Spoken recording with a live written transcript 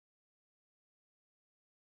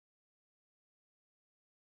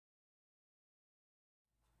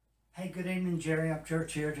Hey, good evening, Jerry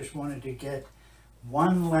Upchurch here. Just wanted to get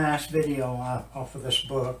one last video off of this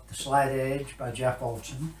book, The Slight Edge by Jeff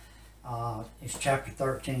Olson. It's chapter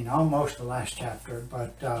 13, almost the last chapter,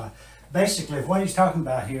 but basically what he's talking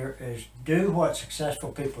about here is do what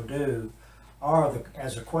successful people do, or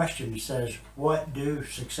as a question it says, what do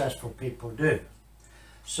successful people do?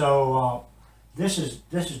 So this is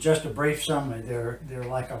just a brief summary. There are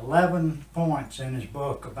like 11 points in his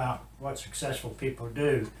book about what successful people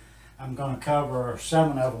do. I'm going to cover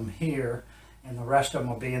 7 of them here, and the rest of them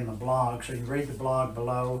will be in the blog. So you can read the blog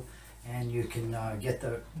below, and you can get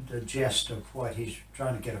the gist of what he's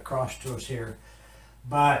trying to get across to us here.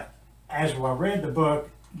 But as I read the book,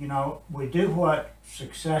 you know, we do what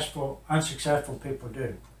unsuccessful people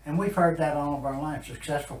do. And we've heard that all of our lives.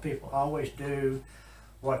 Successful people always do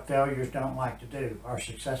what failures don't like to do. Or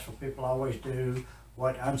successful people always do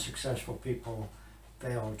what unsuccessful people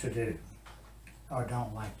fail to do or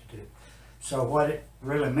don't like to do. So what it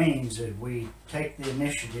really means is we take the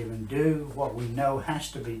initiative and do what we know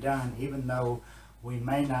has to be done, even though we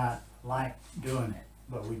may not like doing it,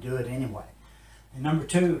 but we do it anyway. And number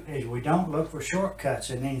 2 is we don't look for shortcuts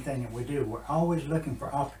in anything that we do. We're always looking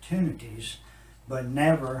for opportunities, but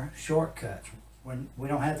never shortcuts. When we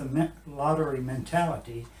don't have the lottery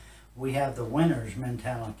mentality, we have the winner's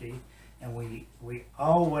mentality, and we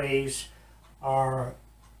always are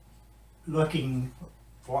looking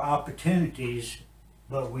for opportunities,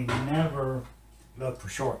 but we never look for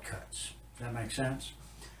shortcuts. Does that make sense?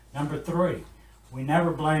 Number 3, we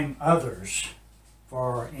never blame others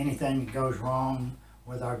for anything that goes wrong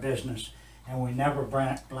with our business, and we never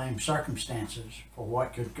blame circumstances for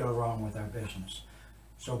what could go wrong with our business.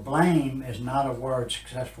 So blame is not a word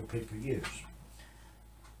successful people use.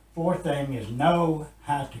 4th thing is know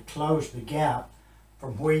how to close the gap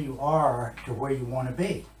from where you are to where you want to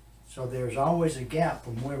be. So there's always a gap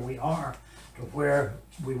from where we are to where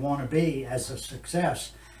we want to be as a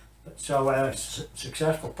success. So a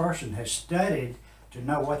successful person has studied to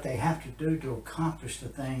know what they have to do to accomplish the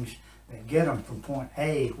things that get them from point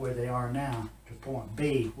A, where they are now, to point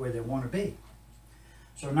B, where they want to be.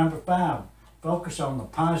 So number 5, focus on the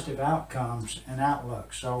positive outcomes and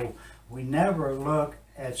outlook. So we never look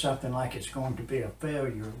at something like it's going to be a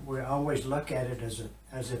failure. We always look at it as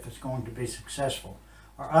if it's going to be successful.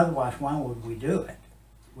 Or otherwise, why would we do it?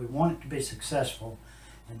 We want it to be successful,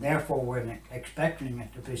 and therefore we're expecting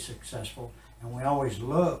it to be successful, and we always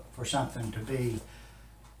look for something to be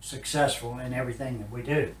successful in everything that we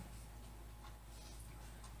do.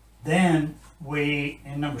 Then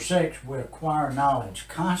in number 6, we acquire knowledge,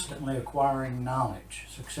 constantly acquiring knowledge.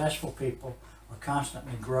 Successful people are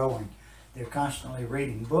constantly growing. They're constantly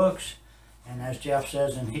reading books, and as Jeff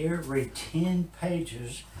says in here, read 10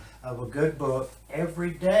 pages of a good book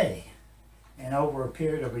every day. And over a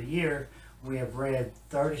period of a year, we have read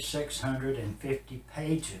 3,650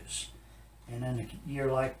 pages. And in a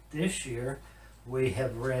year like this year, we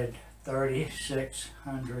have read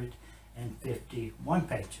 3,651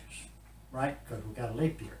 pages, right? Because we got a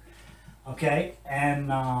leap year. Okay, and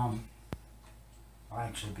well,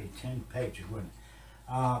 actually it'd be 10 pages, wouldn't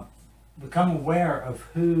it? Become aware of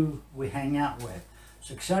who we hang out with.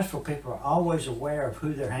 Successful people are always aware of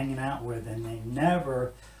who they're hanging out with, and they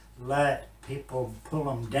never let people pull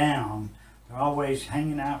them down. They're always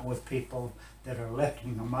hanging out with people that are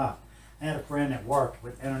lifting them up. I had a friend that worked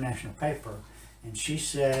with International Paper, and she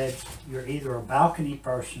said, you're either a balcony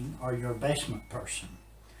person or you're a basement person.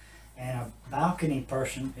 And a balcony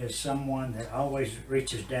person is someone that always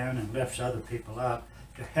reaches down and lifts other people up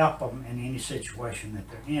to help them in any situation that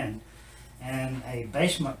they're in. And a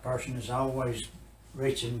basement person is always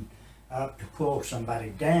reaching up to pull somebody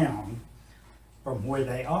down from where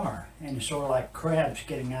they are. And it's sort of like crabs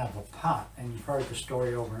getting out of a pot. And you've heard the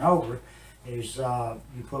story over and over, is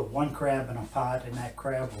you put one crab in a pot and that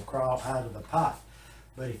crab will crawl out of the pot.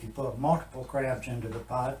 But if you put multiple crabs into the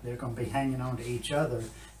pot, they're going to be hanging on to each other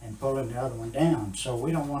and pulling the other one down. So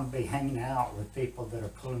we don't want to be hanging out with people that are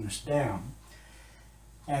pulling us down.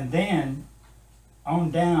 And then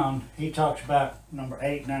on down, he talks about number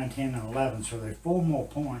 8, 9, 10, and 11. So there's 4 more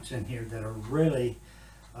points in here that are really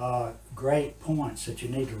great points that you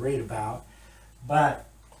need to read about. But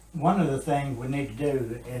one of the things we need to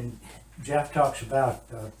do, and Jeff talks about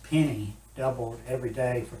the penny doubled every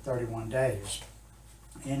day for 31 days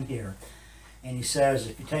in here. And he says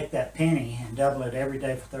if you take that penny and double it every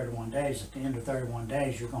day for 31 days, at the end of 31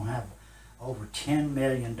 days, you're going to have over $10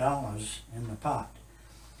 million in the pot.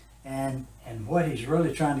 And what he's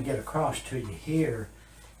really trying to get across to you here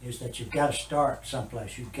is that you've got to start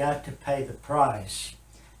someplace. You've got to pay the price.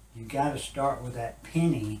 You've got to start with that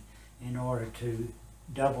penny in order to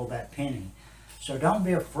double that penny. So don't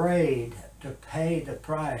be afraid to pay the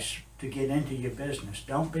price to get into your business.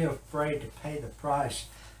 Don't be afraid to pay the price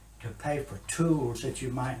to pay for tools that you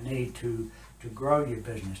might need to grow your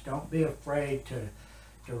business. Don't be afraid to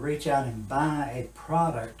reach out and buy a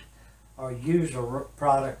product or use a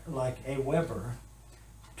product like Aweber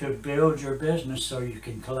to build your business so you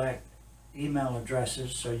can collect email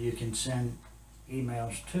addresses so you can send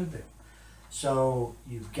emails to them. So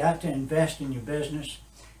you've got to invest in your business,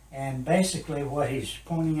 and basically what he's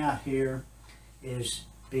pointing out here is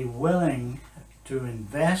be willing to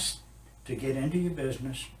invest to get into your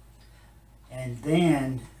business, and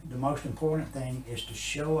then the most important thing is to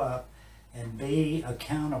show up and be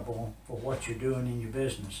accountable for what you're doing in your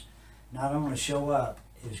business. Not only show up,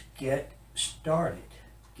 is get started.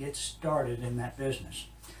 Get started in that business.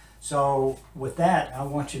 So with that, I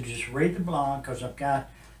want you to just read the blog, because I've got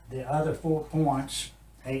the other 4 points,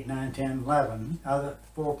 8, 9, 10, 11, other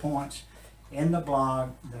 4 points in the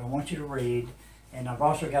blog that I want you to read. And I've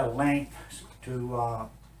also got a link to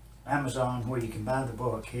Amazon where you can buy the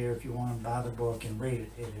book here if you want to buy the book and read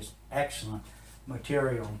it. It is excellent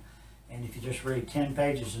material. And if you just read 10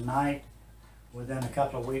 pages a night, within a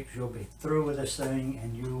couple of weeks you'll be through with this thing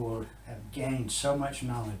and you will have gained so much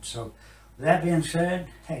knowledge. So with that being said,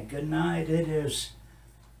 hey, good night. It is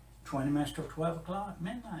 20 minutes till 12 o'clock,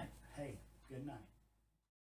 midnight. Hey, good night.